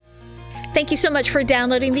Thank you so much for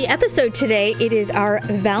downloading the episode today. It is our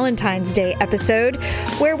Valentine's Day episode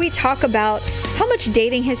where we talk about how much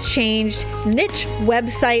dating has changed, niche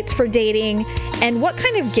websites for dating, and what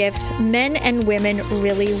kind of gifts men and women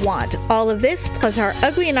really want. All of this plus our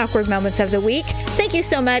ugly and awkward moments of the week. Thank you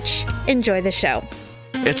so much. Enjoy the show.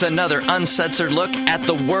 It's another uncensored look at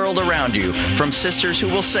the world around you from sisters who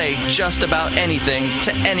will say just about anything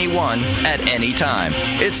to anyone at any time.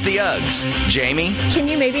 It's the Uggs. Jamie? Can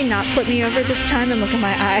you maybe not flip me over this time and look in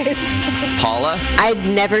my eyes? Paula? I'd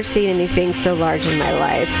never seen anything so large in my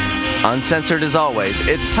life. Uncensored as always,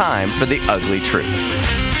 it's time for the ugly truth.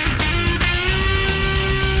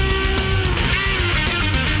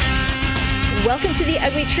 Welcome to the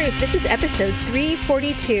Ugly Truth. This is episode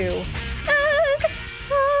 342.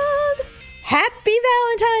 Happy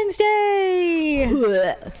Valentine's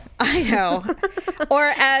Day! I know.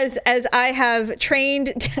 Or as I have trained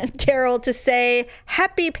Daryl to say,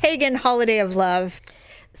 happy pagan holiday of love.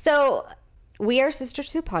 So, we are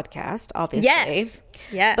Sisters Who podcast, obviously.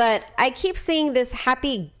 Yes. But I keep seeing this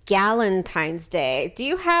happy Galentine's Day. Do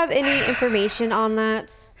you have any information on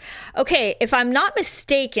that? Okay, if I'm not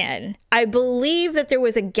mistaken, I believe that there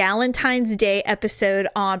was a Galentine's Day episode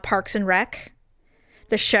on Parks and Rec.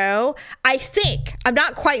 The show. I think. I'm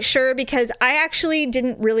not quite sure because I actually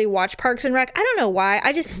didn't really watch Parks and Rec. I don't know why.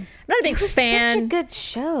 I'm not a big fan. Such a good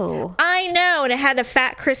show. I know. And it had a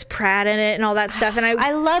fat Chris Pratt in it and all that stuff. And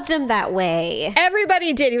I loved him that way.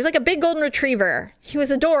 Everybody did. He was like a big golden retriever. He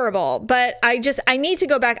was adorable. But I need to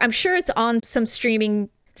go back. I'm sure it's on some streaming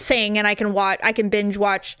thing and I can binge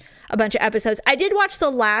watch a bunch of episodes. I did watch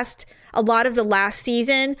a lot of the last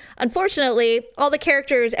season. Unfortunately, all the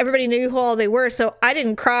characters, everybody knew who all they were, so I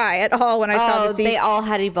didn't cry at all when I saw the season. They all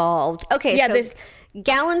had evolved. Okay, yeah, so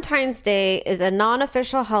Galentine's Day is a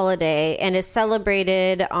non-official holiday and is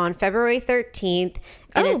celebrated on February 13th,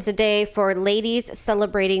 and it's a day for ladies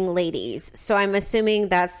celebrating ladies. So I'm assuming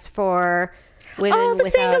that's for women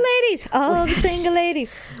single ladies. All the single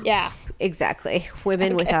ladies. Yeah. Exactly.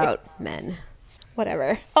 Women without men.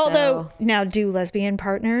 Whatever. So, although, now, do lesbian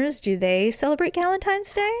partners, do they celebrate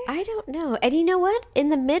Galentine's Day? I don't know. And you know what? In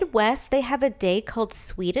the Midwest, they have a day called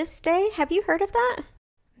Sweetest Day. Have you heard of that?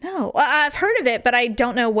 No. I've heard of it, but I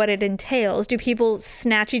don't know what it entails. Do people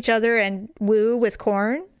snatch each other and woo with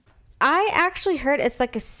corn? I actually heard it's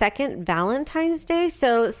like a second Valentine's Day.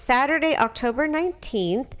 So Saturday, October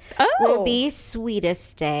 19th will be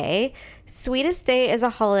Sweetest Day. Sweetest Day is a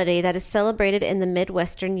holiday that is celebrated in the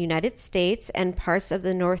Midwestern United States and parts of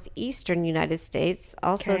the Northeastern United States.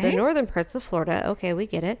 Also the northern parts of Florida. Okay, we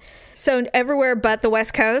get it. So everywhere but the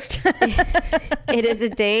West Coast. It is a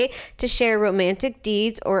day to share romantic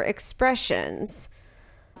deeds or expressions.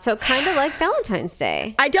 So kind of like Valentine's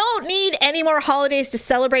Day. I don't need any more holidays to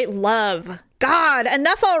celebrate love. God,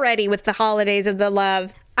 enough already with the holidays of the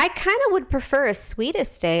love. I kind of would prefer a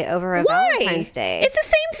Sweetest Day over a Valentine's Day. It's the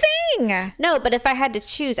same thing. No, but if I had to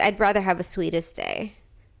choose, I'd rather have a Sweetest Day.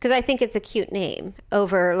 Because I think it's a cute name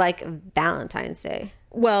over like Valentine's Day.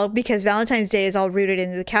 Well, because Valentine's Day is all rooted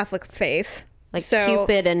in the Catholic faith. Like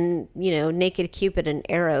Cupid and, naked Cupid and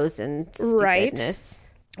arrows and stupidness.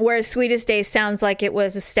 Right. Whereas Sweetest Day sounds like it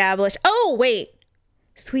was established. Oh, wait.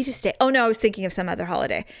 Sweetest Day. Oh, no, I was thinking of some other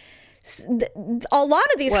holiday. A lot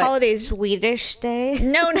of these holidays... Swedish Day?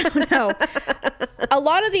 No. A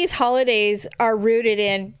lot of these holidays are rooted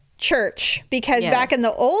in church because back in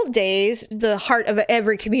the old days, the heart of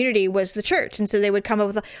every community was the church. And so they would come up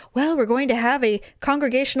with, we're going to have a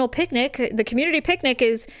congregational picnic. The community picnic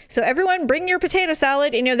is, so everyone bring your potato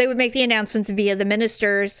salad. They would make the announcements via the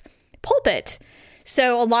minister's pulpit.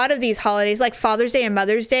 So a lot of these holidays, like Father's Day and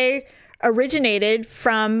Mother's Day, originated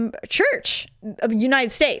from church of the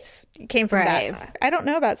United States. It came from that. I don't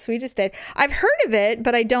know about Sweetest Day. I've heard of it,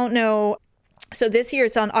 but I don't know. So this year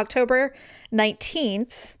it's on October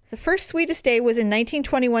 19th. The first Sweetest Day was in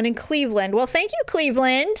 1921 in Cleveland. Well, thank you,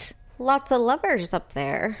 Cleveland. Lots of lovers up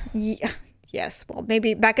there. Yeah. Yes. Well,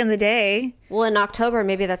 maybe back in the day. Well, in October,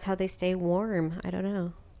 maybe that's how they stay warm. I don't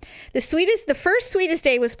know. The first Sweetest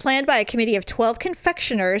Day was planned by a committee of 12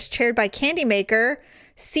 confectioners chaired by candy maker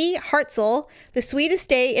C. Hartzell. The Sweetest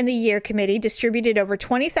Day in the Year committee distributed over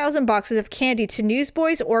 20,000 boxes of candy to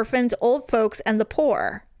newsboys, orphans, old folks, and the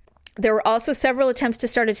poor. There were also several attempts to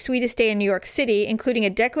start a Sweetest Day in New York City, including a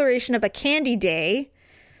declaration of a candy day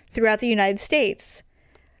throughout the United States.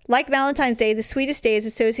 Like Valentine's Day, the Sweetest Day is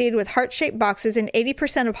associated with heart-shaped boxes, and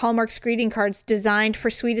 80% of Hallmark's greeting cards designed for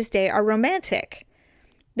Sweetest Day are romantic.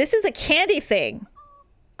 This is a candy thing.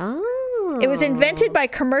 Oh. It was invented by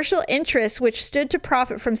commercial interests which stood to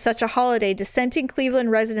profit from such a holiday. Dissenting Cleveland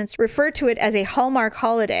residents referred to it as a Hallmark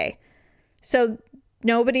holiday. So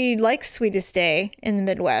nobody likes Sweetest Day in the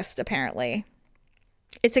Midwest, apparently.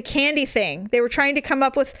 It's a candy thing. They were trying to come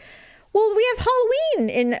up with, well, we have Halloween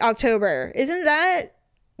in October. Isn't that,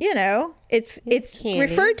 it's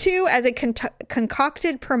referred to as a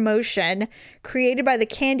concocted promotion created by the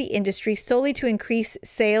candy industry solely to increase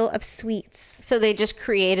sale of sweets. So they just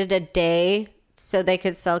created a day so they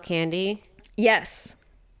could sell candy? Yes.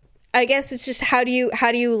 I guess it's just how do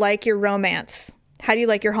you like your romance? How do you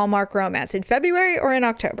like your Hallmark romance? In February or in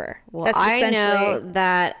October? Well, I know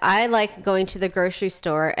that I like going to the grocery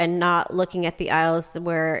store and not looking at the aisles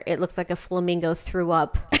where it looks like a flamingo threw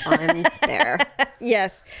up on there.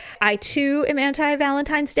 Yes. I, too, am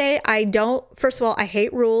anti-Valentine's Day. First of all, I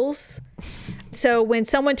hate rules. So when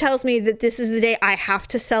someone tells me that this is the day I have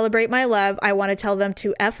to celebrate my love, I want to tell them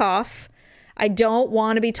to F off. I don't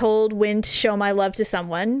want to be told when to show my love to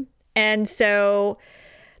someone. And so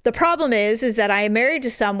the problem is that I am married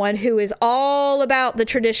to someone who is all about the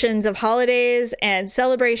traditions of holidays and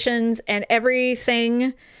celebrations and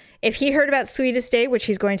everything. If he heard about Sweetest Day, which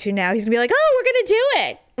he's going to now, he's gonna be like, oh, we're going to do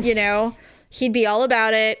it. He'd be all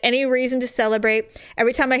about it. Any reason to celebrate.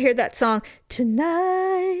 Every time I hear that song,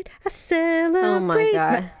 tonight I celebrate. Oh my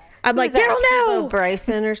God. I'm like, Daryl, no. Peebo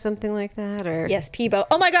Bryson or something like that? Or yes, Peebo.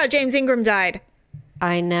 Oh my God, James Ingram died.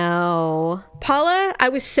 I know. Paula, I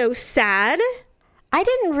was so sad. I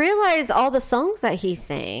didn't realize all the songs that he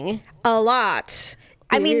sang. A lot.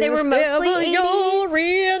 I mean, they were mostly 80s. You're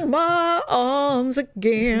in my arms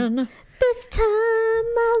again. This time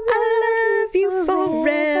I love you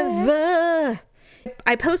forever.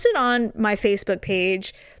 I posted on my Facebook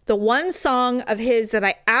page the one song of his that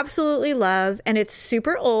I absolutely love, and it's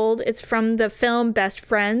super old. It's from the film Best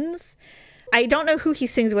Friends. I don't know who he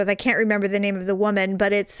sings with. I can't remember the name of the woman,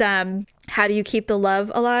 but it's How Do You Keep the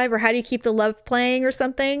Love Alive, or How Do You Keep the Love Playing, or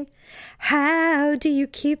something. How do you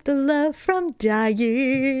keep the love from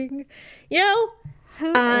dying?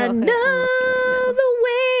 I know the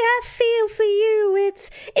way I feel for you.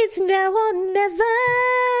 It's now or never.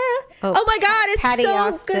 Oh my God, it's Patty so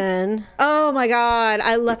Austin. good. Oh my God,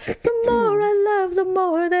 I love. The more I love, the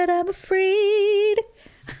more that I'm afraid.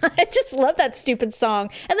 I just love that stupid song.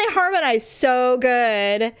 And they harmonize so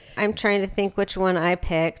good. I'm trying to think which one I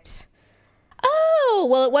picked. Oh,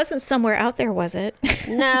 well, it wasn't Somewhere Out There, was it?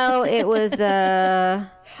 No, it was...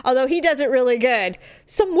 Although he does it really good.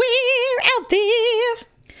 Somewhere out there,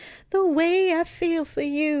 the way I feel for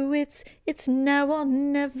you, it's now or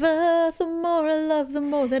never. The more I love, the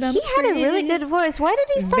more that I'm He had a really good voice. Why did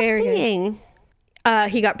he stop singing?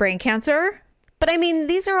 He got brain cancer. But I mean,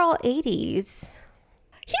 these are all 80s.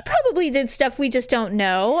 He probably did stuff we just don't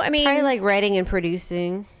know. I mean, probably like writing and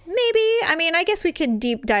producing. Maybe. I mean, I guess we could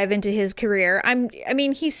deep dive into his career.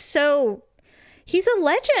 He's a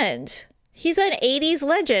legend. He's an 80s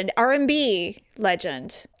legend, R&B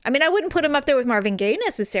legend. I mean, I wouldn't put him up there with Marvin Gaye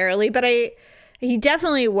necessarily, but he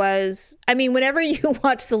definitely was. I mean, whenever you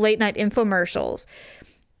watch the late night infomercials,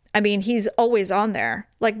 I mean, he's always on there,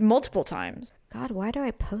 like multiple times. God, why do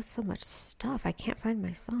I post so much stuff? I can't find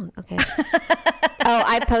my song. Okay.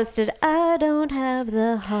 I posted, I don't have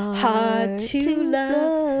the heart to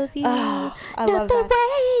love you. Oh, I not love the that.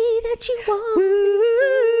 way that you want me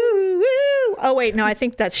to. Oh, wait, no, I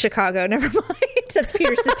think that's Chicago. Never mind. That's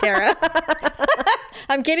Peter Cetera.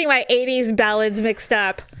 I'm getting my 80s ballads mixed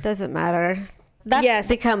up. Doesn't matter. That's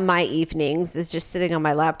become my evenings, is just sitting on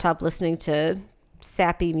my laptop listening to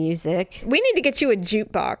sappy music. We need to get you a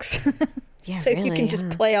jukebox. Yeah, so really, you can just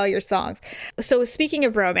play all your songs. So speaking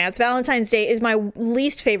of romance, Valentine's Day is my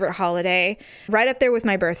least favorite holiday, right up there with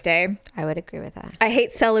my birthday. I would agree with that. I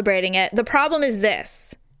hate celebrating it. The problem is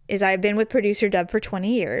I've been with producer Dub for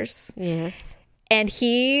 20 years. Yes. And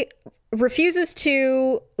he refuses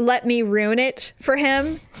to let me ruin it for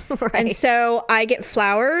him. Right. And so I get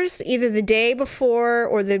flowers either the day before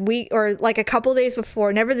or the week or like a couple days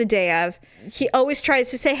before, never the day of. He always tries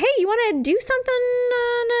to say, hey, you want to do something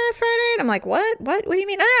on Friday? And I'm like, what? What do you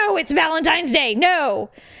mean? Oh, no, it's Valentine's Day. No.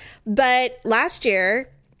 But last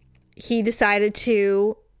year, he decided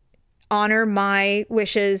to honor my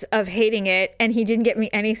wishes of hating it, and he didn't get me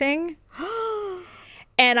anything.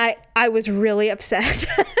 And I was really upset.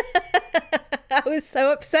 I was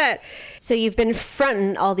so upset. So you've been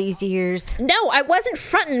fronting all these years. No, I wasn't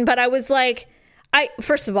fronting, but I was like,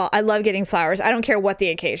 first of all, I love getting flowers. I don't care what the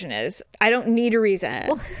occasion is. I don't need a reason.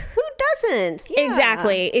 Well, who doesn't? Yeah.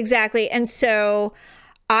 Exactly. And so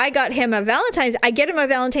I got him I get him a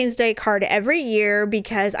Valentine's Day card every year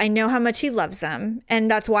because I know how much he loves them. And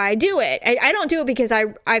that's why I do it. I don't do it because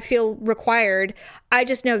I feel required. I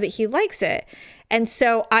just know that he likes it. And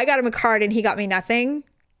so I got him a card and he got me nothing.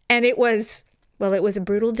 And it was Well, it was a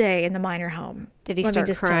brutal day in the Minor home. Did he start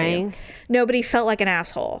crying? Nobody felt like an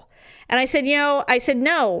asshole. And I said,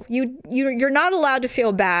 no, you're not allowed to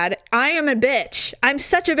feel bad. I am a bitch. I'm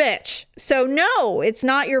such a bitch. So no, it's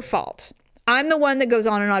not your fault. I'm the one that goes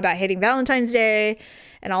on and on about hating Valentine's Day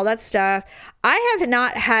and all that stuff. I have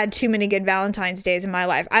not had too many good Valentine's Days in my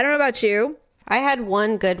life. I don't know about you. I had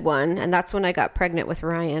one good one, and that's when I got pregnant with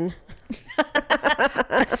Ryan.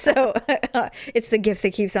 So it's the gift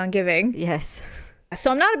that keeps on giving. Yes.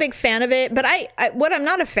 So I'm not a big fan of it, but I what I'm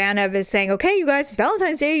not a fan of is saying, okay, you guys, it's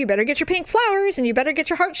Valentine's Day, you better get your pink flowers and you better get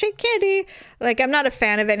your heart-shaped candy. Like, I'm not a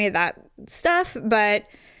fan of any of that stuff, but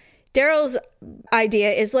Daryl's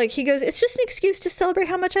idea is like, he goes, it's just an excuse to celebrate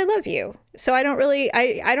how much I love you. So I don't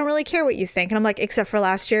really care what you think. And I'm like, except for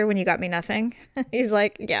last year when you got me nothing. He's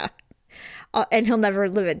like, yeah. And he'll never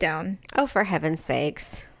live it down. Oh, for heaven's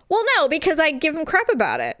sakes. Well, no, because I give him crap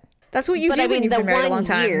about it. That's what you do when you've been married a long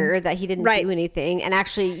time. The 1 year that he didn't do anything, and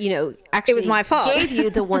actually, it was my fault. Gave you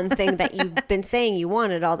the one thing that you've been saying you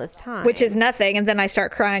wanted all this time, which is nothing. And then I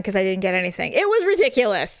start crying because I didn't get anything. It was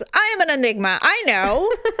ridiculous. I am an enigma. I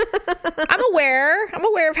know. I'm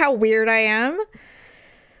aware of how weird I am.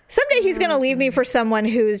 Someday he's going to leave me for someone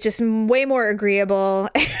who is just way more agreeable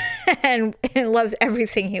and loves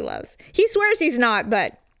everything he loves. He swears he's not,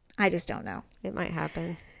 but I just don't know. It might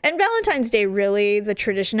happen. And Valentine's Day, really, the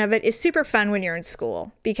tradition of it is super fun when you're in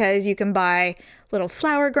school because you can buy little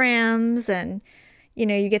flowergrams and,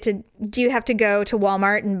 do you have to go to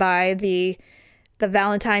Walmart and buy the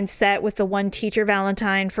Valentine set with the one teacher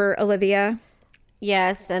Valentine for Olivia?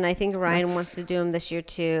 Yes, and I think Ryan wants to do them this year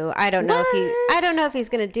too. I don't know if he's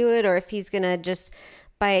going to do it or if he's going to just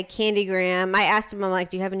buy a candygram. I asked him, I'm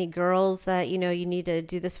like, do you have any girls that, you need to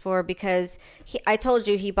do this for? Because I told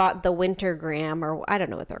you he bought the Wintergram, or I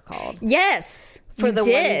don't know what they're called. Yes. For the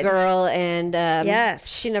one girl, and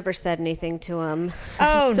yes, she never said anything to him.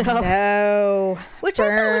 Oh, no. Which I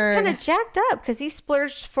thought was kind of jacked up because he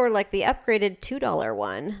splurged for like the upgraded $2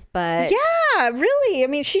 one. But yeah, really. I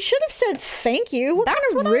mean, she should have said thank you.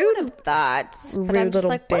 That's what I would have thought. Rude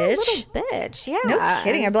little bitch. Little bitch. Yeah. No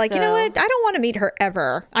kidding. I'd be like, you know what? I don't want to meet her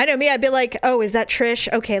ever. I know me. I'd be like, oh, is that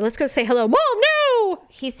Trish? Okay, let's go say hello. Mom, no.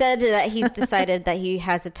 He said that he's decided that he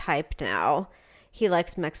has a type now. He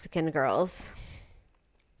likes Mexican girls.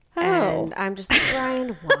 Oh. And I'm just like,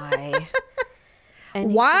 Ryan, why?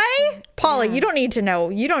 And why? Paula, you don't need to know.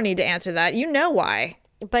 You don't need to answer that. You know why.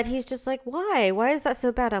 But he's just like, why? Why is that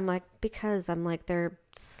so bad? I'm like, because I'm like, they're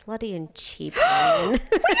slutty and cheap. Well, you're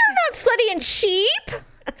not slutty and cheap.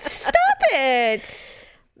 Stop it.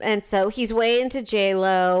 And so he's way into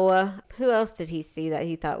J-Lo. Who else did he see that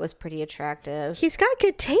he thought was pretty attractive? He's got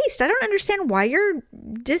good taste. I don't understand why you're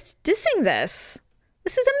dissing this.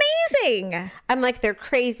 This is amazing. I'm like, they're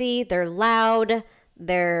crazy. They're loud.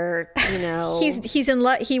 They're, he's in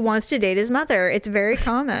love. He wants to date his mother. It's very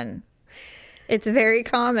common. It's very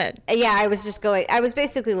common. Yeah, I was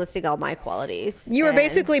basically listing all my qualities. You were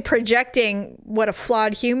basically projecting what a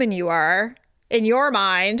flawed human you are in your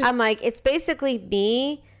mind. I'm like, it's basically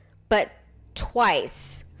me, but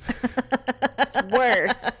twice. It's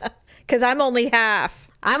worse. Because I'm only half.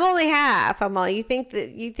 I'm only half. You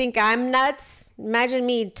think I'm nuts? Imagine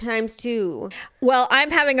me times 2. Well,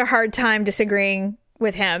 I'm having a hard time disagreeing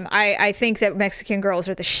with him. I think that Mexican girls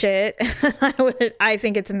are the shit. I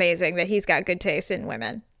think it's amazing that he's got good taste in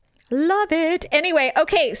women. Love it. Anyway,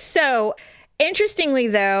 okay, so interestingly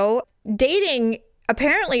though, dating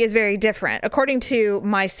apparently is very different. According to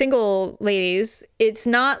my single ladies, it's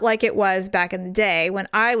not like it was back in the day when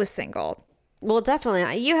I was single. Well,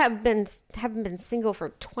 definitely. You haven't been single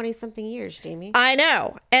for 20-something years, Jamie. I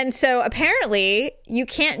know. And so apparently you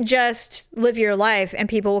can't just live your life and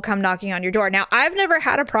people will come knocking on your door. Now, I've never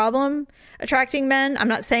had a problem attracting men. I'm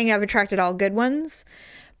not saying I've attracted all good ones,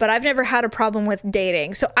 but I've never had a problem with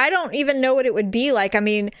dating. So I don't even know what it would be like. I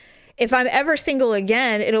mean, if I'm ever single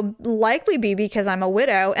again, it'll likely be because I'm a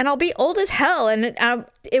widow and I'll be old as hell and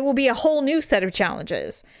it will be a whole new set of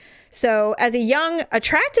challenges. So as a young,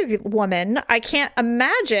 attractive woman, I can't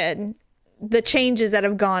imagine the changes that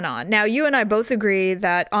have gone on. Now, you and I both agree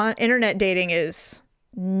that internet dating is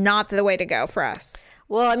not the way to go for us.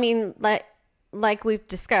 Well, I mean, like we've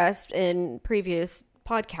discussed in previous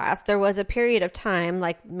podcasts, there was a period of time,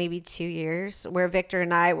 like maybe 2 years, where Victor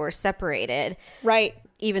and I were separated. Right.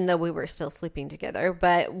 Even though we were still sleeping together,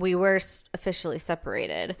 but we were officially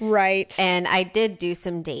separated. Right. And I did do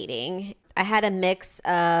some dating. I had a mix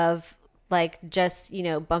of like just,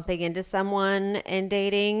 bumping into someone and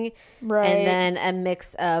dating. Right. And then a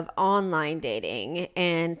mix of online dating.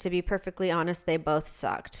 And to be perfectly honest, they both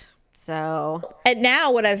sucked. So, and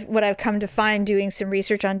now what I've come to find doing some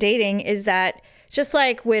research on dating is that just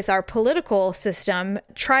like with our political system,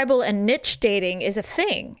 tribal and niche dating is a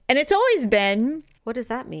thing. And it's always been. What does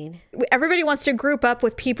that mean? Everybody wants to group up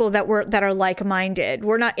with people that are like-minded.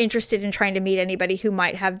 We're not interested in trying to meet anybody who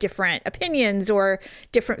might have different opinions or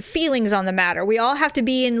different feelings on the matter. We all have to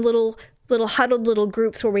be in little huddled little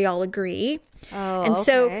groups where we all agree. Oh, and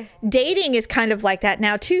so dating is kind of like that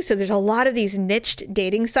now too. So there's a lot of these niched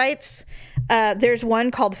dating sites. There's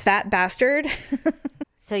one called Fat Bastard.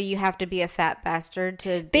 So you have to be a fat bastard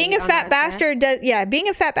to being a fat bastard. Being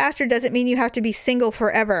a fat bastard doesn't mean you have to be single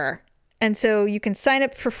forever. And so you can sign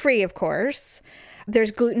up for free, of course.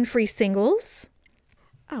 There's gluten-free singles.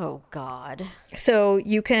 Oh God! So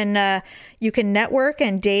you can network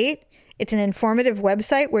and date. It's an informative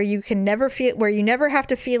website where you never have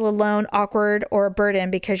to feel alone, awkward, or a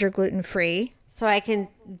burden because you're gluten-free. So I can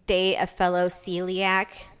date a fellow celiac.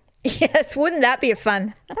 Yes, wouldn't that be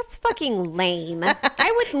fun? That's fucking lame.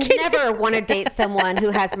 I would never want to date someone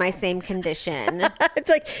who has my same condition.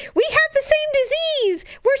 It's like, we have the same disease.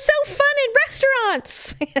 We're so fun in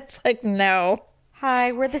restaurants. It's like, no.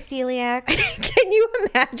 Hi, we're the celiacs. Can you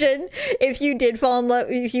imagine if you did fall in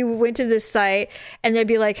love, if you went to this site and they'd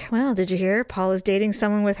be like, well, did you hear? Paula's dating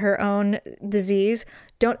someone with her own disease.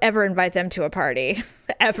 Don't ever invite them to a party.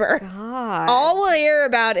 Ever. God. All we'll hear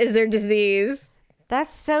about is their disease.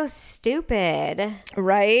 That's so stupid.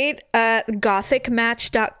 Right?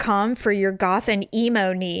 Gothicmatch.com for your goth and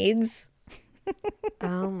emo needs.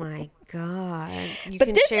 Oh my God. You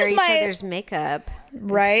can share each other's makeup.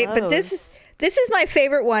 Right? But this is my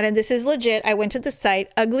favorite one, and this is legit. I went to the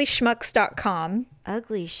site, uglyschmucks.com.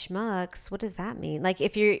 Ugly schmucks? What does that mean? Like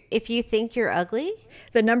if you think you're ugly?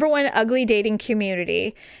 The #1 ugly dating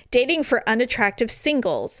community. Dating for unattractive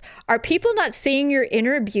singles. Are people not seeing your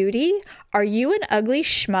inner beauty? Are you an ugly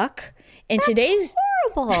schmuck? In today's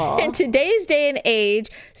day and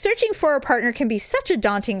age, searching for a partner can be such a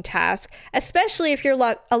daunting task, especially if you're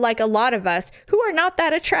like a lot of us who are not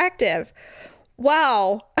that attractive.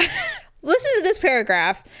 Wow. Listen to this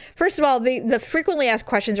paragraph. First of all, the frequently asked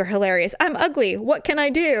questions are hilarious. I'm ugly. What can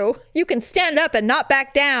I do? You can stand up and not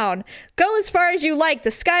back down. Go as far as you like.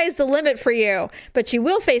 The sky is the limit for you. But you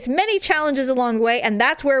will face many challenges along the way, and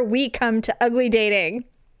that's where we come to ugly dating.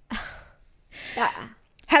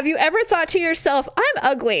 Have you ever thought to yourself, I'm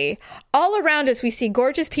ugly? All around us, we see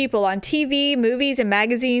gorgeous people on TV, movies, and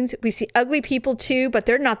magazines. We see ugly people too, but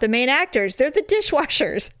they're not the main actors. They're the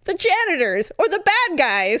dishwashers, the janitors, or the bad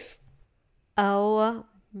guys. Oh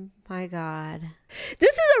my God.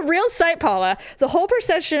 This is a real site, Paula. The whole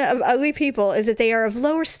perception of ugly people is that they are of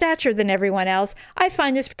lower stature than everyone else. I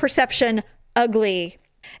find this perception ugly.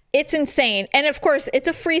 It's insane. And of course, it's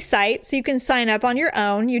a free site, so you can sign up on your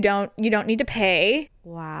own. You don't need to pay.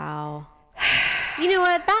 Wow. You know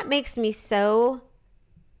what? That makes me so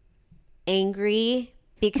angry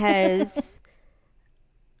because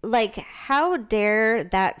like, how dare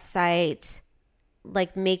that site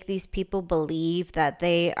like make these people believe that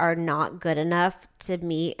they are not good enough to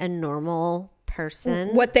meet a normal person,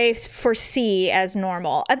 what they foresee as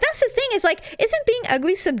normal. That's the thing, is like, isn't being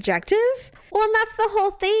ugly subjective? Well, and that's the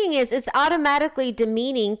whole thing, is it's automatically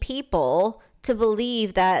demeaning people to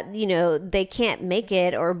believe that, you know, they can't make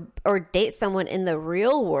it or date someone in the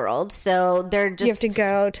real world. So they're just, you have to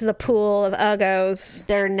go to the pool of uggos.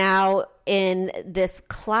 They're now in this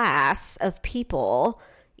class of people,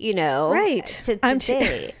 you know, right, to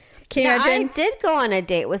date. Can you imagine? I did go on a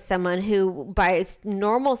date with someone who, by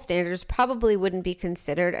normal standards, probably wouldn't be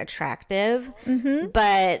considered attractive,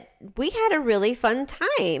 but we had a really fun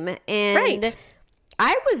time, and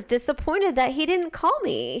I was disappointed that he didn't call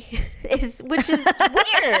me, which is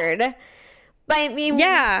weird. But I mean,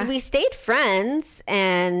 we stayed friends,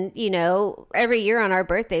 and you know, every year on our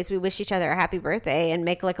birthdays, we wish each other a happy birthday and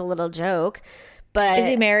make like a little joke. But is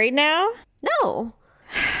he married now? No.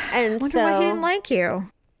 And I wonder why he didn't like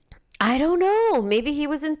you. I don't know. Maybe he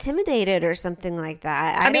was intimidated or something like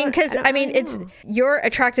that. I mean, it's your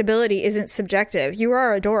attractability isn't subjective. You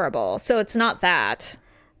are adorable, so it's not that.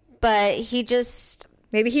 But he just,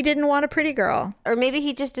 maybe he didn't want a pretty girl, or maybe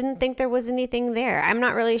he just didn't think there was anything there. I'm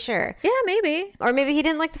not really sure. Yeah, maybe. Or maybe he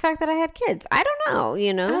didn't like the fact that I had kids. I don't know.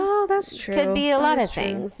 You know. Oh, that's true. Could be a lot of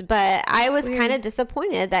things. But I was kind of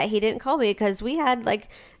disappointed that he didn't call me, because we had like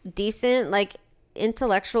decent like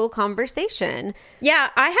intellectual conversation. Yeah,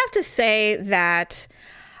 I have to say that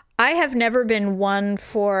I have never been one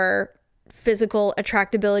for physical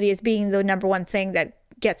attractability as being the number one thing that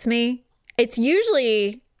gets me. It's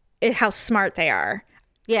usually how smart they are.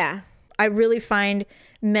 Yeah. I really find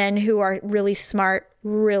men who are really smart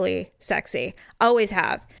really sexy. Always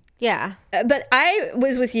have. Yeah. But I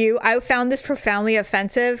was with you. I found this profoundly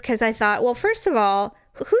offensive because I thought, well, first of all,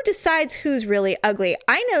 who decides who's really ugly?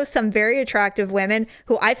 I know some very attractive women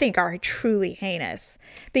who I think are truly heinous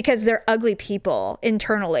because they're ugly people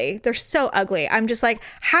internally. They're so ugly. I'm just like,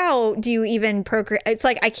 how do you even procreate? It's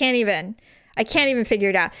like, I can't even figure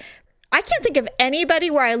it out. I can't think of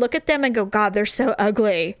anybody where I look at them and go, God, they're so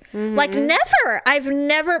ugly. Mm-hmm. Like I've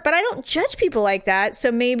never, but I don't judge people like that.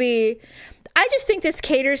 So maybe I just think this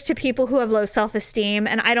caters to people who have low self-esteem.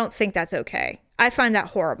 And I don't think that's okay. I find that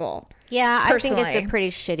horrible. Yeah, personally. I think it's a pretty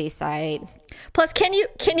shitty site. Plus, can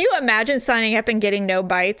you imagine signing up and getting no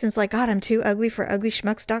bites? And it's like, God, I'm too ugly for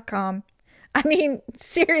uglyschmucks.com. I mean,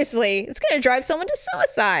 seriously, it's going to drive someone to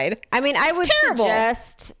suicide. I mean, I would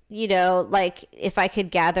suggest, like if I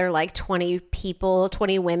could gather like 20 people,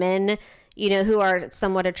 20 women, who are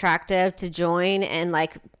somewhat attractive to join and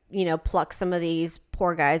like, pluck some of these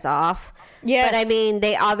poor guys off. Yes. But I mean,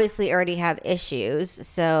 they obviously already have issues.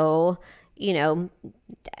 So, you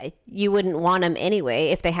wouldn't want them anyway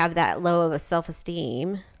if they have that low of a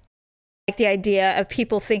self-esteem. Like the idea of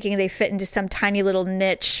people thinking they fit into some tiny little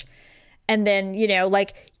niche. And then,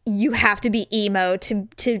 like you have to be emo to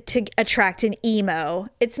attract an emo.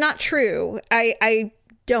 It's not true. No,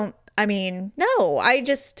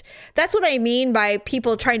 that's what I mean by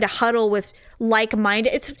people trying to huddle with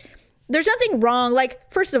like-minded. There's nothing wrong.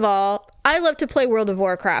 Like, first of all, I love to play World of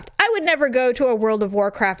Warcraft. I would never go to a World of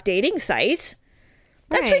Warcraft dating site.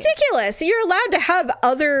 That's ridiculous. You're allowed to have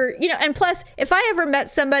other, and plus, if I ever met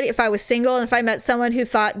somebody, if I was single and if I met someone who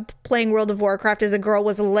thought playing World of Warcraft as a girl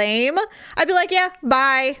was lame, I'd be like, yeah,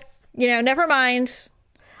 bye. Never mind.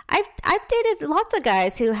 I've dated lots of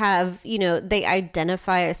guys who have, they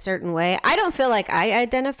identify a certain way. I don't feel like I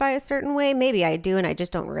identify a certain way. Maybe I do and I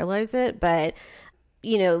just don't realize it. But,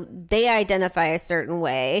 they identify a certain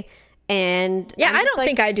way. And yeah, I don't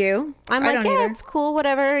think I do. I'm like, yeah, it's cool,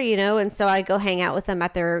 whatever, and so I go hang out with them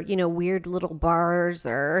at their, weird little bars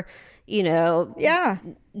or, yeah,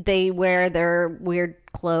 they wear their weird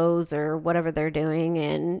clothes or whatever they're doing.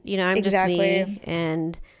 And, I'm just me.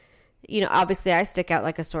 And, obviously I stick out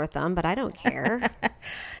like a sore thumb, but I don't care.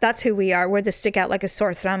 That's who we are. We're the stick out like a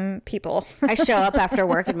sore thumb people. I show up after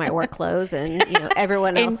work in my work clothes and,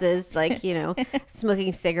 everyone else is like,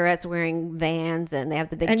 smoking cigarettes, wearing Vans, and they have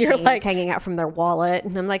the big chains hanging out from their wallet.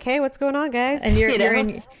 And I'm like, hey, what's going on, guys? And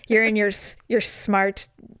you're in your smart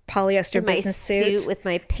polyester business suit with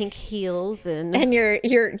my pink heels and your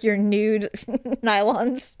nude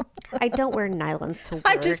nylons. I don't wear nylons to work.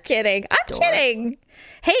 I'm just kidding. I'm kidding.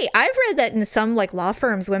 Hey, I've read that in some like law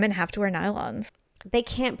firms, women have to wear nylons. They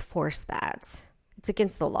can't force that. It's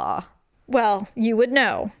against the law. Well, you would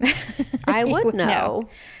know. I would know.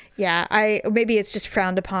 Yeah, maybe it's just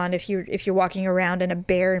frowned upon if you're walking around in a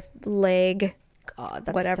bare leg. God,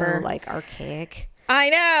 that's so like archaic. I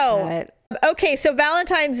know. But okay, so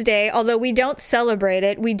Valentine's Day, although we don't celebrate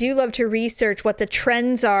it, we do love to research what the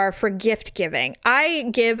trends are for gift giving. I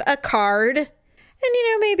give a card and,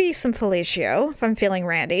 maybe some fellatio if I'm feeling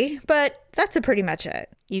randy, but that's pretty much it.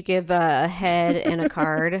 You give a head and a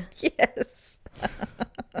card? Yes.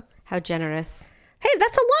 How generous. Hey,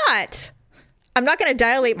 that's a lot. I'm not going to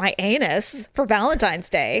dilate my anus for Valentine's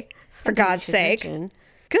Day, for God's sake.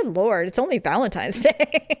 Good Lord, it's only Valentine's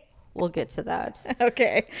Day. We'll get to that.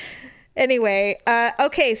 Okay. Anyway,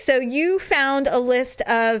 okay, so you found a list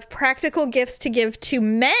of practical gifts to give to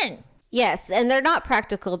men. Yes, and they're not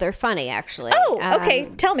practical. They're funny, actually. Oh, okay.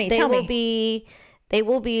 Tell me. They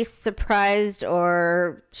will be surprised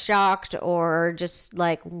or shocked or just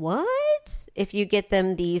like, what? If you get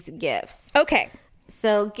them these gifts. Okay.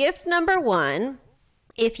 So gift number 1,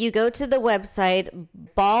 if you go to the website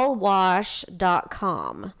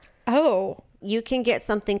ballwash.com. Oh. You can get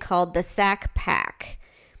something called the Sack Pack.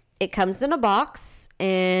 It comes in a box,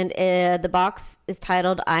 and the box is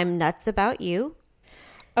titled I'm Nuts About You.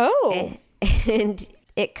 Oh. And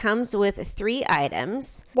it comes with 3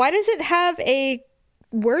 items. Why does it have a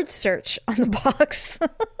word search on the box?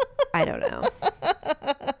 I don't know.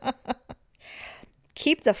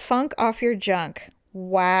 Keep the funk off your junk.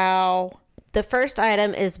 Wow. The first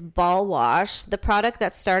item is Ball Wash, the product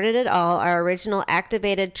that started it all, our original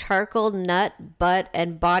activated charcoal nut, butt,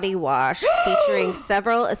 and body wash featuring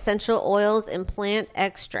several essential oils and plant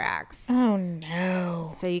extracts. Oh,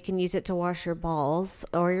 no. So you can use it to wash your balls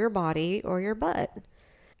or your body or your butt.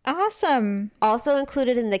 Awesome. Also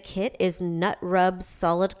included in the kit is Nut Rub's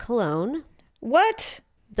Solid Cologne. What?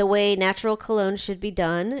 The way natural cologne should be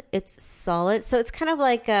done. It's solid. So it's kind of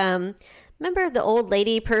like... remember the old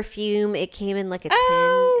lady perfume? It came in like a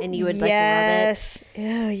tin and you would like rub it.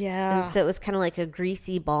 Oh, yeah. And so it was kind of like a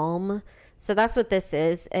greasy balm. So that's what this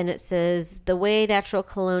is. And it says, the way natural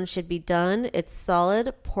cologne should be done. It's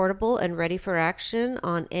solid, portable, and ready for action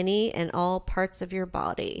on any and all parts of your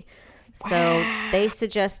body. Wow. So they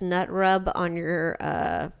suggest nut rub on your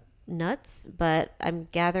nuts, but I'm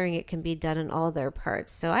gathering it can be done in all their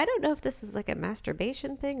parts. So I don't know if this is like a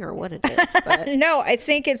masturbation thing or what it is. But no, I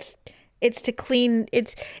think it's to clean.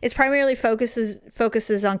 It's primarily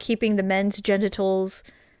focuses on keeping the men's genitals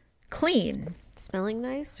clean. Smelling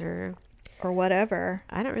nice or whatever.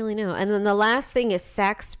 I don't really know. And then the last thing is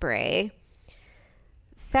Sack Spray.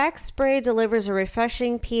 Sack Spray delivers a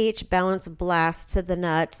refreshing pH balance blast to the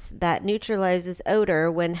nuts that neutralizes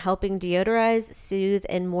odor when helping deodorize, soothe,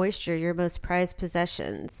 and moisture your most prized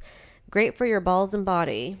possessions. Great for your balls and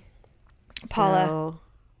body. Paula. So,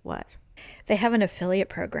 what? They have an affiliate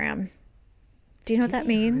program. Do you know what that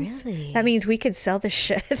means? Really? That means we could sell this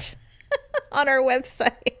shit on our website.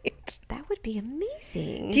 That would be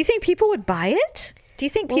amazing. Do you think people would buy it? Do you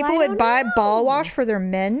think people would buy ball wash for their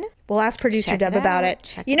men? We'll ask producer Deb about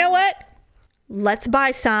it. You know what? Let's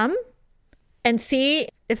buy some and see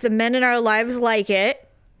if the men in our lives like it.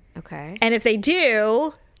 Okay. And if they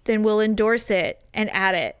do, then we'll endorse it and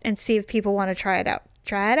add it and see if people want to try it out.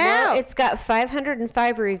 Try it out. It's got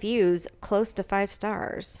 505 reviews, close to 5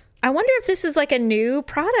 stars. I wonder if this is like a new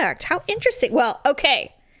product. How interesting. Well,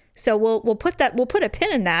 okay. So we'll put a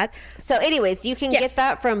pin in that. So anyways, you can get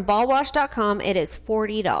that from ballwash.com. It is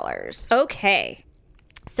 $40. Okay.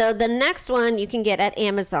 So the next one you can get at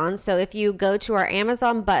Amazon. So if you go to our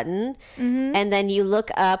Amazon button and then you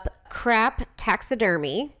look up Crap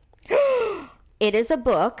Taxidermy, it is a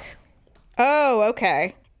book. Oh,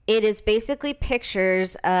 okay. It is basically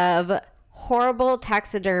pictures of horrible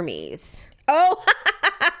taxidermies. Oh,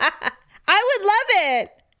 I would love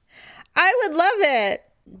it. I would love it.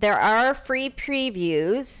 There are free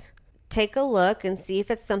previews. Take a look and see if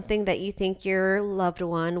it's something that you think your loved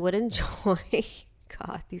one would enjoy.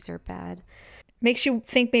 God, these are bad. Makes you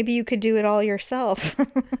think maybe you could do it all yourself.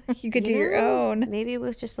 You could do your own. Maybe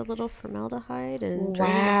with just a little formaldehyde and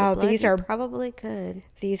wow, the blood, these are probably could.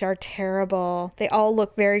 These are terrible. They all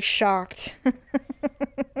look very shocked.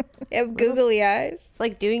 They have googly eyes. It's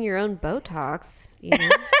like doing your own Botox. You know?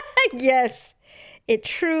 Yes, it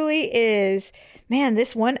truly is. Man,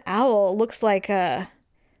 this one owl looks like I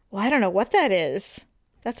don't know what that is.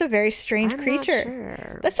 That's a very strange creature. Not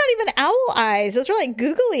sure. That's not even owl eyes. Those are like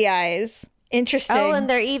googly eyes. Interesting. Oh, and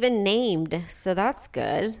they're even named. So that's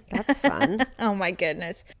good. That's fun. Oh my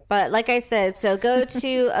goodness. But like I said, so go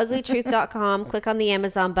to uglytruth.com, click on the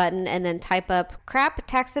Amazon button, and then type up Crap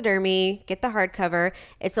Taxidermy, get the hardcover.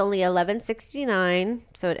 It's only $11.69,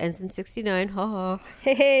 so it ends in 69. Ha.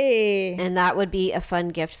 Hey. And that would be a fun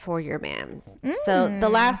gift for your man. So the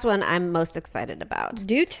last one I'm most excited about.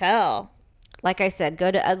 Do tell. Like I said,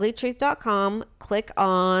 go to uglytruth.com, click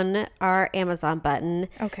on our Amazon button.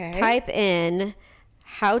 Okay. Type in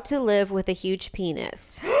how to live with a huge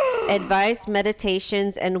penis. Advice,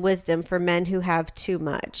 meditations, and wisdom for men who have too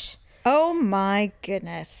much. Oh my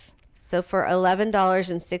goodness. So for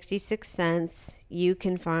 $11.66, you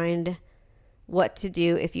can find what to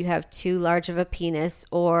do if you have too large of a penis,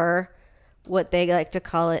 or what they like to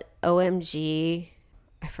call it, OMG.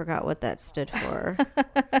 I forgot what that stood for.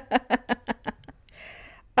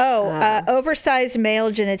 Oversized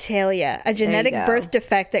male genitalia, a genetic birth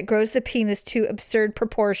defect that grows the penis to absurd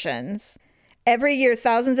proportions. Every year,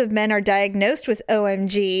 thousands of men are diagnosed with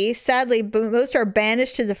OMG. Sadly, most are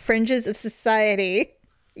banished to the fringes of society.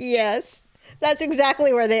 Yes, that's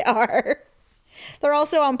exactly where they are. They're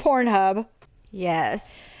also on Pornhub.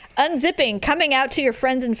 Yes. Unzipping, coming out to your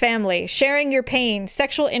friends and family, sharing your pain,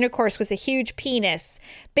 sexual intercourse with a huge penis,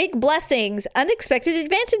 big blessings, unexpected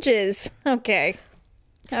advantages. Okay.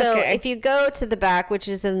 So if you go to the back, which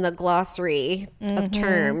is in the glossary of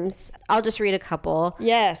terms, I'll just read a couple.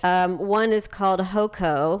 Yes. One is called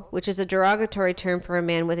HOCO, which is a derogatory term for a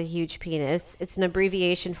man with a huge penis. It's an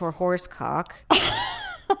abbreviation for horse cock.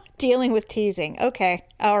 Dealing with teasing. Okay.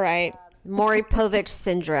 All right. Maury-Povich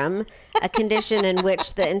syndrome, a condition in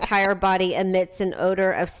which the entire body emits an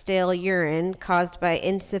odor of stale urine caused by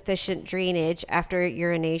insufficient drainage after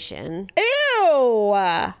urination. Ew!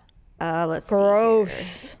 Let's Gross.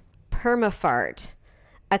 see. Permafart,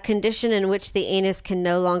 a condition in which the anus can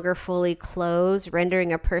no longer fully close,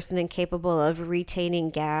 rendering a person incapable of retaining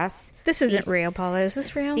gas. This isn't real, Paula. Is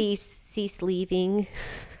this real? Cease leaving.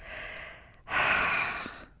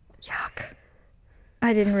 Yuck.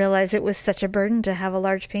 I didn't realize it was such a burden to have a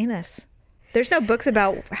large penis. There's no books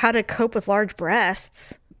about how to cope with large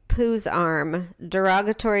breasts. Pooh's arm,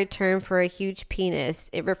 derogatory term for a huge penis.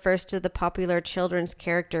 It refers to the popular children's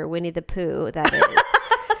character Winnie the Pooh, that is.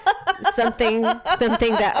 something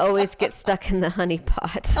that always gets stuck in the honey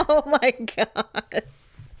pot. Oh my God.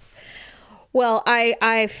 Well,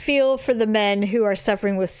 I feel for the men who are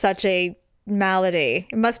suffering with such a malady.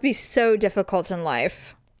 It must be so difficult in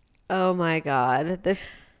life. Oh my God. This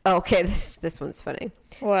one's funny.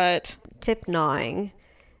 What? Tip gnawing.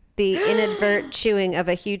 The inadvertent chewing of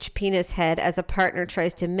a huge penis head as a partner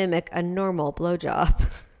tries to mimic a normal blowjob.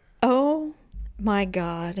 Oh my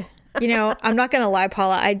God. You know, I'm not going to lie,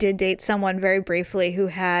 Paula. I did date someone very briefly who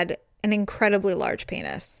had an incredibly large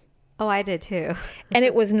penis. Oh, I did too. And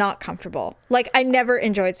it was not comfortable. Like, I never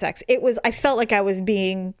enjoyed sex. I felt like I was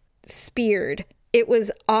being speared. It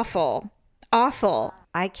was awful. Awful.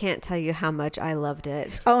 I can't tell you how much I loved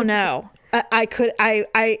it. Oh no.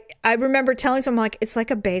 I remember telling someone, like, it's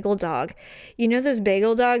like a bagel dog. You know those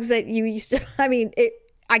bagel dogs that you used to,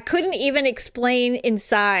 I couldn't even explain in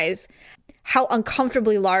size how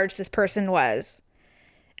uncomfortably large this person was.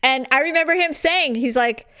 And I remember him saying, he's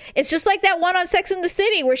like, it's just like that one on Sex and the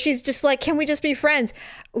City where she's just like, can we just be friends?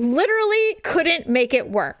 Literally couldn't make it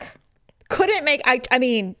work.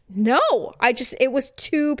 No, it was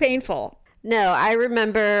too painful. No, I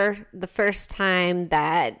remember the first time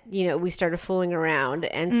that, we started fooling around.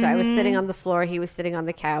 And so I was sitting on the floor, he was sitting on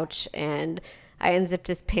the couch, and I unzipped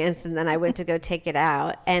his pants, and then I went to go take it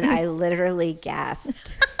out, and I literally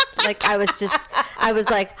gasped. Like, I was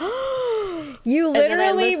like, you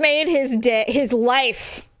literally made his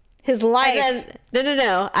life. And then,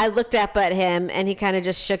 no. I looked up at him, and he kind of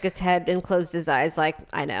just shook his head and closed his eyes like,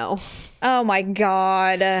 I know. Oh, my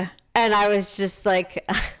God. And I was just like,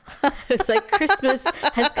 it's like Christmas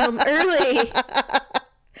has come early.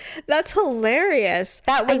 That's hilarious.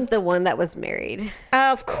 That was the one that was married.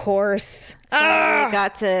 Of course. So I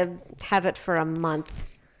got to have it for a month.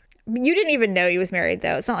 You didn't even know he was married,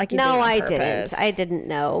 though. It's not like you did it on purpose. I didn't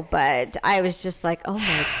know, but I was just like, oh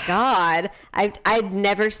my God. I'd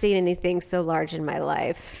never seen anything so large in my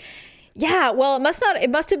life. Yeah, well, it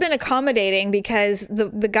must have been accommodating because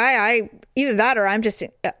the guy, either that or I'm just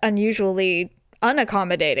unusually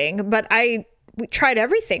unaccommodating, but we tried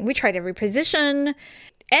everything. We tried every position,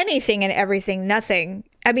 anything and everything, nothing.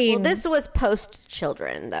 Well, this was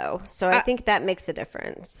post-children, though, so I think that makes a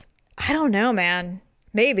difference. I don't know, man.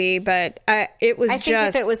 Maybe, but it was just...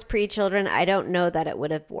 I think if it was pre-children, I don't know that it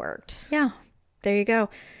would have worked. Yeah, there you go.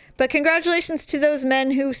 But congratulations to those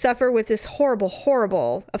men who suffer with this horrible,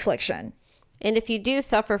 horrible affliction. And if you do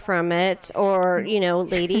suffer from it, or,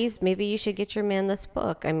 ladies, maybe you should get your man this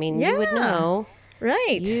book. I mean, you would know.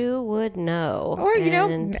 Right. You would know. Or,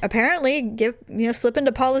 apparently slip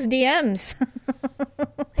into Paula's DMs.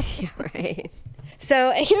 Yeah, right.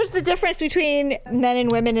 So here's the difference between men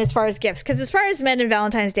and women as far as gifts. Because as far as men and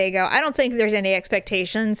Valentine's Day go, I don't think there's any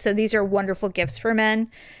expectations. So these are wonderful gifts for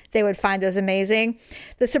men. They would find those amazing.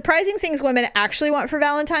 The surprising things women actually want for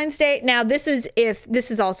Valentine's Day. Now, this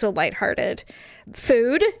is also lighthearted.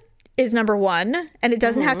 Food is number one, and it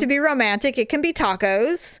doesn't have to be romantic. It can be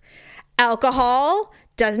tacos. Alcohol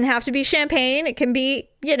doesn't have to be champagne. It can be,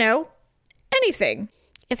 anything.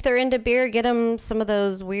 If they're into beer, get them some of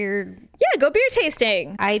those weird... Yeah, go beer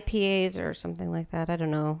tasting. IPAs or something like that. I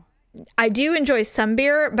don't know. I do enjoy some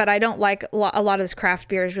beer, but I don't like a lot of this craft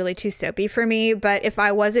beer is really too soapy for me. But if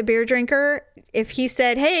I was a beer drinker, if he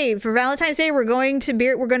said, hey, for Valentine's Day, we're going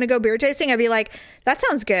to go beer tasting, I'd be like, that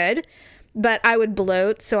sounds good. But I would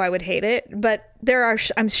bloat, so I would hate it. But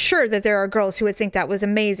I'm sure that there are girls who would think that was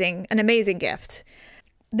an amazing gift.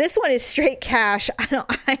 This one is straight cash.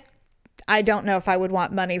 I don't know if I would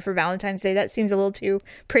want money for Valentine's Day. That seems a little too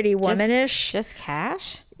pretty womanish. Just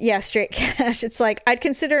cash? Yeah, straight cash. It's like, I'd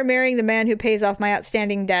consider marrying the man who pays off my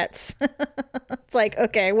outstanding debts. It's like,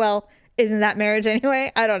 okay, well, isn't that marriage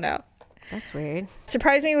anyway? I don't know. That's weird.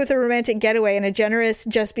 Surprise me with a romantic getaway and a generous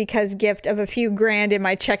just because gift of a few grand in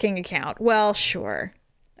my checking account. Well, sure.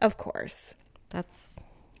 Of course. That's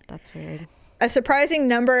weird. A surprising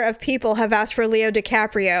number of people have asked for Leo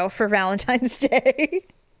DiCaprio for Valentine's Day.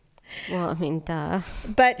 Well, I mean, duh.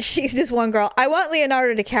 But this one girl, I want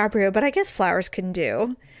Leonardo DiCaprio, but I guess flowers can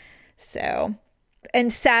do. So,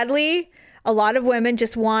 and sadly, a lot of women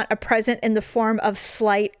just want a present in the form of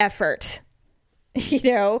slight effort.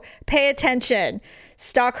 Pay attention,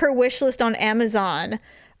 stalk her wish list on Amazon,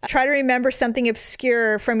 try to remember something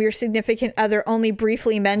obscure from your significant other only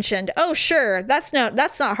briefly mentioned. Oh, sure. That's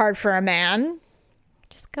not hard for a man.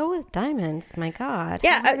 Just go with diamonds. My God.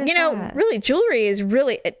 Yeah. Really, jewelry is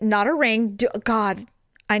really not a ring. God,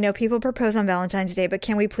 I know people propose on Valentine's Day, but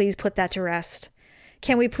can we please put that to rest?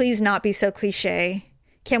 Can we please not be so cliche?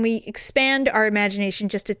 Can we expand our imagination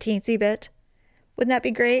just a teensy bit? Wouldn't that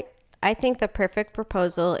be great? I think the perfect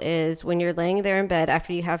proposal is when you're laying there in bed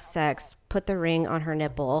after you have sex, put the ring on her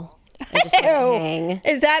nipple and just let it hang.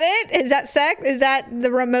 Is that it? Is that sex? Is that the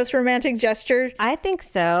most romantic gesture? I think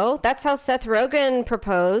so. That's how Seth Rogen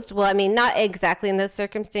proposed. Well, I mean, not exactly in those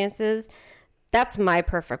circumstances. That's my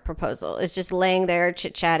perfect proposal, is just laying there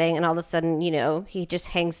chit-chatting and all of a sudden, you know, he just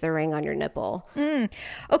hangs the ring on your nipple.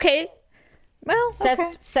 Okay. Well,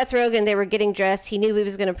 Seth Rogen, they were getting dressed. He knew he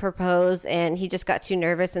was going to propose and he just got too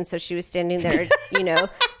nervous. And so she was standing there, you know,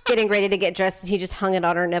 getting ready to get dressed and he just hung it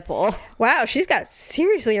on her nipple. Wow, she's got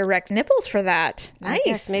seriously erect nipples for that.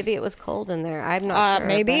 Nice. Maybe it was cold in there. I'm not sure.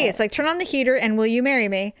 Maybe. It's like, turn on the heater and will you marry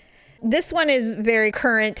me? This one is very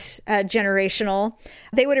current, generational.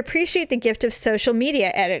 They would appreciate the gift of social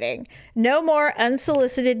media editing. No more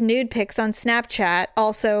unsolicited nude pics on Snapchat,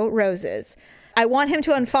 also roses. I want him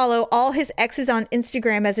to unfollow all his exes on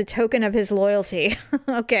Instagram as a token of his loyalty.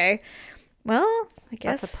 Okay. Well, I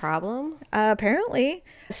guess. That's a problem. Apparently.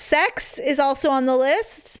 Sex is also on the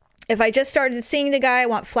list. If I just started seeing the guy, I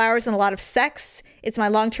want flowers and a lot of sex. It's my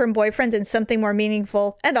long-term boyfriend and something more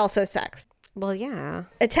meaningful and also sex. Well, yeah.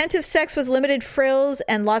 Attentive sex with limited frills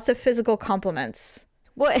and lots of physical compliments.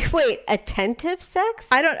 Wait, attentive sex?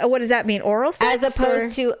 I don't know. What does that mean? Oral sex? As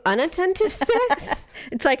opposed to unattentive sex?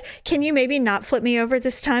 It's like, can you maybe not flip me over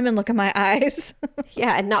this time and look in my eyes?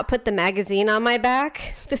 Yeah, and not put the magazine on my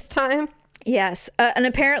back this time? Yes. And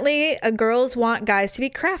apparently, girls want guys to be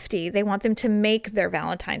crafty. They want them to make their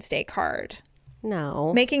Valentine's Day card.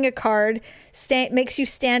 No. Making a card makes you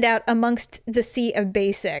stand out amongst the sea of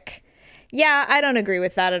basic. Yeah, I don't agree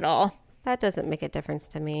with that at all. That doesn't make a difference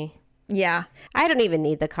to me. Yeah. I don't even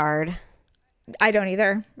need the card. I don't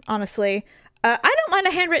either, honestly. I don't mind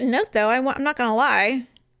a handwritten note, though. I'm not going to lie.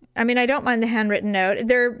 I mean, I don't mind the handwritten note.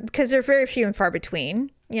 Because they're very few and far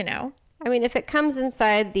between, you know. I mean, if it comes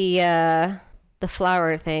inside the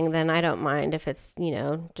flower thing, then I don't mind if it's, you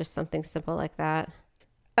know, just something simple like that.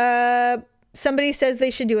 Somebody says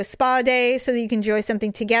they should do a spa day so that you can enjoy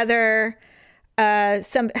something together.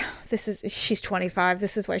 She's 25.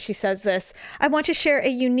 This is why she says this. I want to share a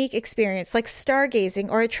unique experience like stargazing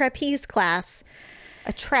or a trapeze class.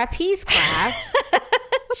 A trapeze class?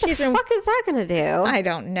 What the fuck is that going to do? I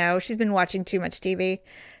don't know. She's been watching too much TV.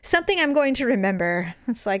 Something I'm going to remember.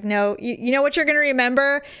 It's like, no, you know what you're going to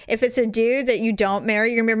remember? If it's a dude that you don't marry,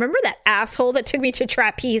 you're going to remember that asshole that took me to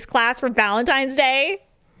trapeze class for Valentine's Day.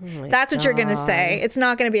 Oh That's what you're going to say. It's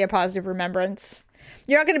not going to be a positive remembrance.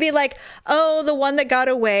 You're not going to be like, oh, the one that got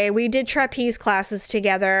away. We did trapeze classes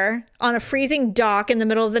together on a freezing dock in the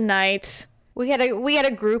middle of the night. We had a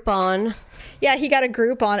Groupon. Yeah, he got a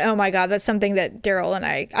Groupon. Oh my God, that's something that Daryl and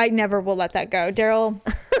I never will let that go. Daryl,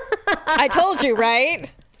 I told you, right?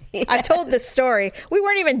 Yeah. I've told this story. We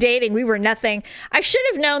weren't even dating. We were nothing. I should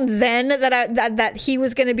have known then that he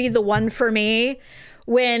was going to be the one for me.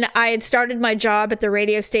 When I had started my job at the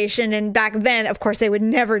radio station, and back then, of course, they would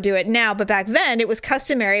never do it now, but back then it was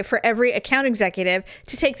customary for every account executive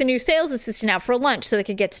to take the new sales assistant out for lunch so they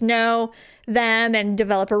could get to know them and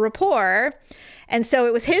develop a rapport. And so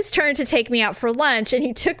it was his turn to take me out for lunch, and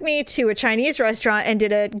he took me to a Chinese restaurant and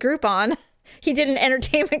did a Groupon. He did an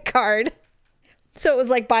entertainment card. So it was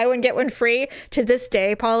like buy one, get one free. To this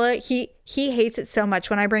day, Paula, he hates it so much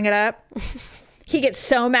when I bring it up. He gets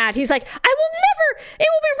so mad. He's like, it will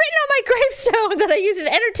be written on my gravestone that I used an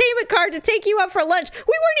entertainment card to take you out for lunch. We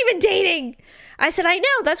weren't even dating. I said, I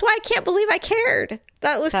know. That's why I can't believe I cared.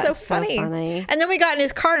 That's so funny. And then we got in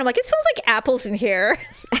his car and I'm like, it smells like apples in here.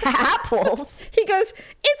 Apples? He goes,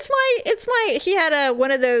 it's my, he had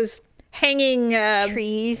one of those hanging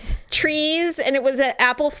trees and it was an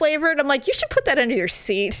apple flavored. I'm like, you should put that under your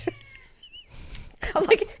seat. I'm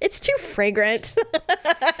like, it's too fragrant.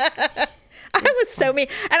 I was so mean.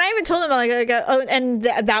 And I even told him, like, oh, and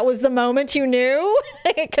that was the moment you knew?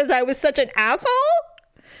 Because I was such an asshole?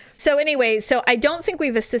 So anyway, I don't think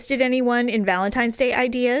we've assisted anyone in Valentine's Day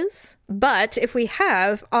ideas. But if we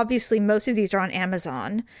have, obviously most of these are on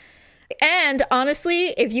Amazon. And honestly,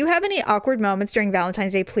 if you have any awkward moments during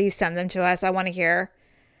Valentine's Day, please send them to us. I want to hear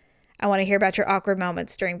about your awkward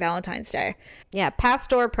moments during Valentine's Day. Yeah,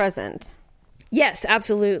 past or present. Yes,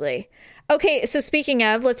 absolutely. Okay, so speaking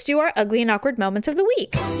of, let's do our ugly and awkward moments of the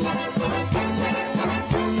week.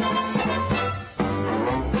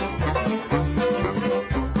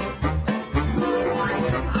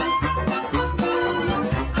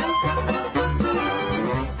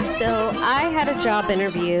 So I had a job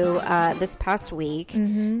interview this past week.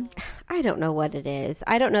 Mm-hmm. I don't know what it is.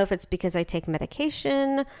 I don't know if it's because I take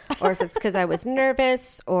medication or if it's because I was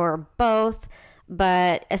nervous or both.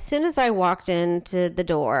 But as soon as I walked into the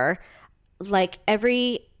door, like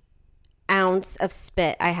every ounce of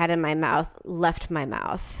spit I had in my mouth left my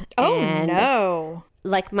mouth. Oh, and no.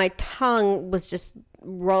 Like my tongue was just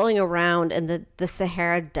rolling around in the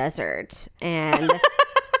Sahara Desert. And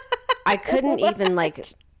I couldn't even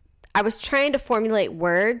I was trying to formulate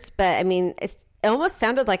words, but I mean, it almost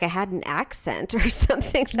sounded like I had an accent or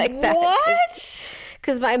something like that. What?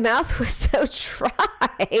 Because my mouth was so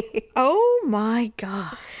dry. Oh my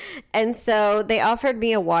God. And so they offered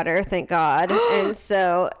me a water, thank God. And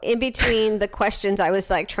so in between the questions, I was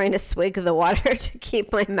like trying to swig the water to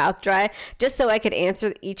keep my mouth dry, just so I could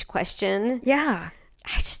answer each question. Yeah.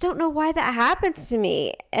 I just don't know why that happens to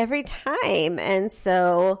me every time. And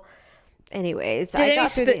so anyways, I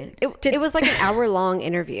got through it was like an hour-long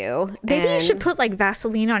interview. Maybe you should put like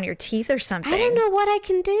Vaseline on your teeth or something. I don't know what I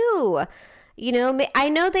can do. You know, I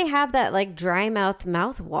know they have that like dry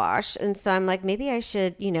mouthwash. And so I'm like, maybe I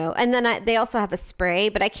should, and then they also have a spray,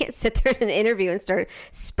 but I can't sit there in an interview and start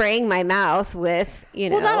spraying my mouth with,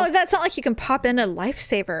 Well, that's not like you can pop in a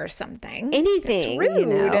Lifesaver or something. Anything. It's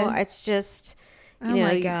rude. It's just,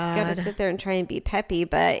 my God. You got to sit there and try and be peppy,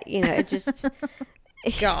 but, it just,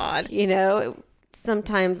 God.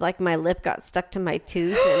 Sometimes like my lip got stuck to my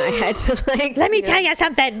tooth and I had to let me tell you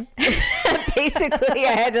something. Basically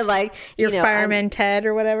I had to your fireman Ted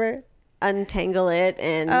or whatever, untangle it.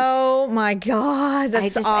 And oh my God,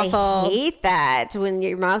 that's awful. I hate that when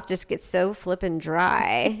your mouth just gets so flippin'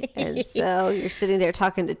 dry. And so you're sitting there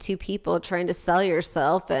talking to two people trying to sell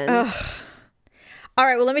yourself. And all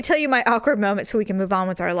right, well, let me tell you my awkward moment so we can move on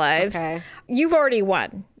with our lives. Okay. You've already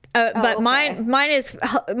won. But okay.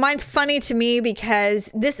 mine's funny to me because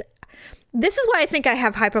this is why I think I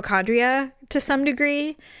have hypochondria to some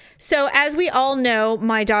degree. So as we all know,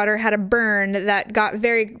 my daughter had a burn that got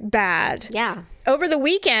very bad. Yeah. Over the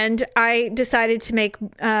weekend, I decided to make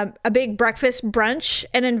a big breakfast brunch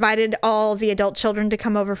and invited all the adult children to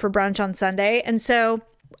come over for brunch on Sunday. And so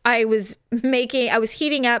I was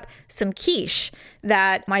heating up some quiche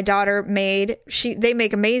that my daughter made. They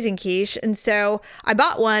make amazing quiche. And so I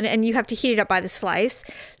bought one, and you have to heat it up by the slice.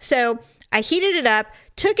 So I heated it up,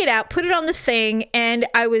 took it out, put it on the thing, and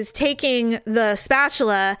I was taking the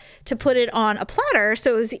spatula to put it on a platter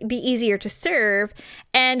so it would be easier to serve,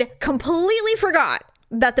 and completely forgot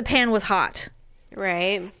that the pan was hot.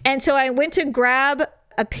 Right. And so I went to grab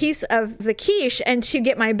a piece of the quiche, and to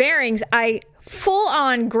get my bearings, I full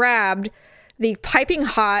on grabbed the piping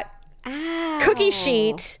hot cookie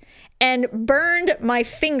sheet and burned my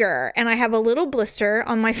finger. And I have a little blister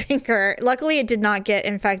on my finger. Luckily, it did not get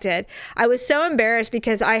infected. I was so embarrassed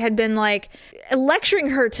because I had been lecturing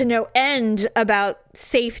her to no end about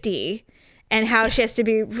safety and how she has to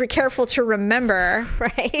be careful to remember.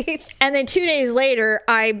 Right. And then 2 days later,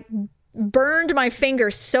 I burned my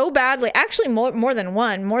finger so badly, actually more than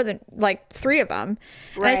one, more than three of them.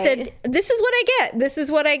 Right. And I said, this is what I get. This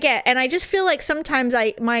is what I get. And I just feel like sometimes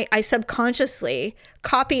I subconsciously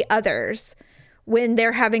copy others when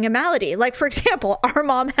they're having a malady. Like, for example, our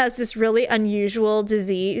mom has this really unusual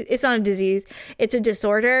disease. It's not a disease. It's a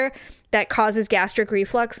disorder that causes gastric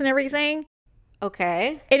reflux and everything.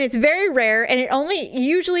 Okay. And it's very rare. And it only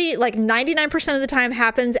usually 99% of the time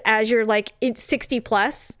happens as you're 60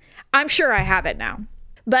 plus. I'm sure I have it now,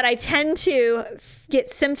 but I tend to get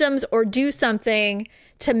symptoms or do something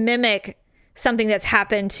to mimic something that's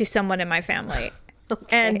happened to someone in my family. Okay.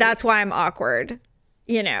 And that's why I'm awkward.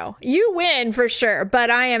 You win for sure, but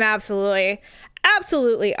I am absolutely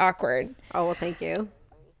awkward. Oh, well, thank you.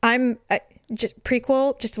 I'm just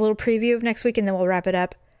a little preview of next week, and then we'll wrap it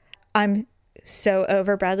up. I'm so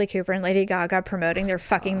over Bradley Cooper and Lady Gaga promoting their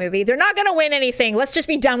fucking movie. They're not going to win anything. Let's just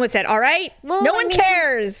be done with it. All right. Well, no one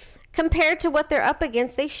cares. Compared to what they're up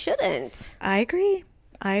against, they shouldn't. I agree.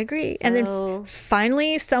 And then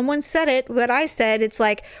finally someone said it, what I said. It's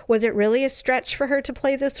was it really a stretch for her to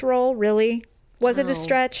play this role? Really? Was it a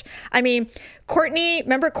stretch? I mean,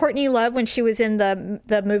 remember Courtney Love when she was in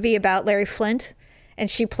the movie about Larry Flint and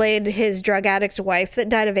she played his drug addict wife that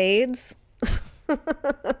died of AIDS?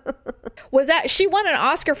 She won an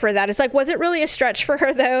Oscar for that. It's was it really a stretch for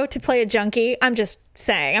her though to play a junkie? I'm just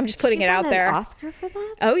saying. I'm just putting it out there. An Oscar for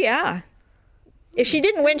that? Oh yeah. If she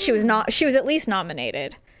didn't win, she was at least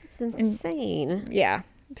nominated. It's insane. Yeah.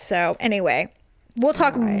 So anyway, we'll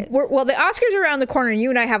talk. Right. Well, the Oscars are around the corner, and you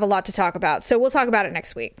and I have a lot to talk about. So we'll talk about it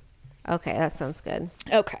next week. Okay, that sounds good.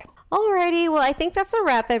 Okay. Alrighty, well, I think that's a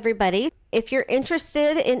wrap, everybody. If you're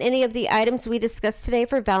interested in any of the items we discussed today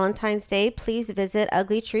for Valentine's Day, please visit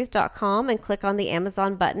uglytruth.com and click on the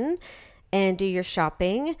Amazon button and do your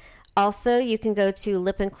shopping. Also, you can go to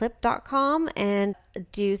lipandclip.com and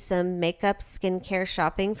do some makeup, skincare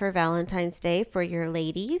shopping for Valentine's Day for your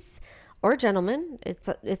ladies. or gentlemen.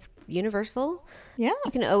 It's universal. Yeah.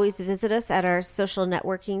 You can always visit us at our social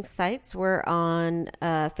networking sites. We're on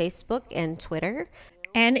Facebook and Twitter.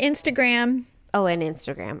 And Instagram. Oh, and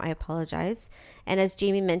Instagram. I apologize. And as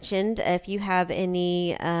Jamie mentioned, if you have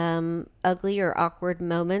any ugly or awkward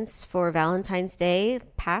moments for Valentine's Day,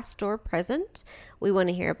 past or present, we want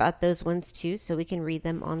to hear about those ones too, so we can read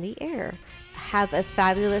them on the air. Have a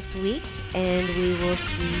fabulous week, and we will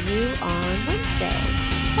see you on Wednesday.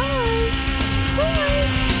 Bye. Bye.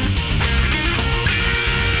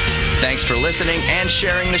 Thanks for listening and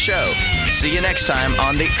sharing the show. See you next time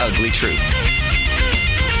on The Ugly Truth.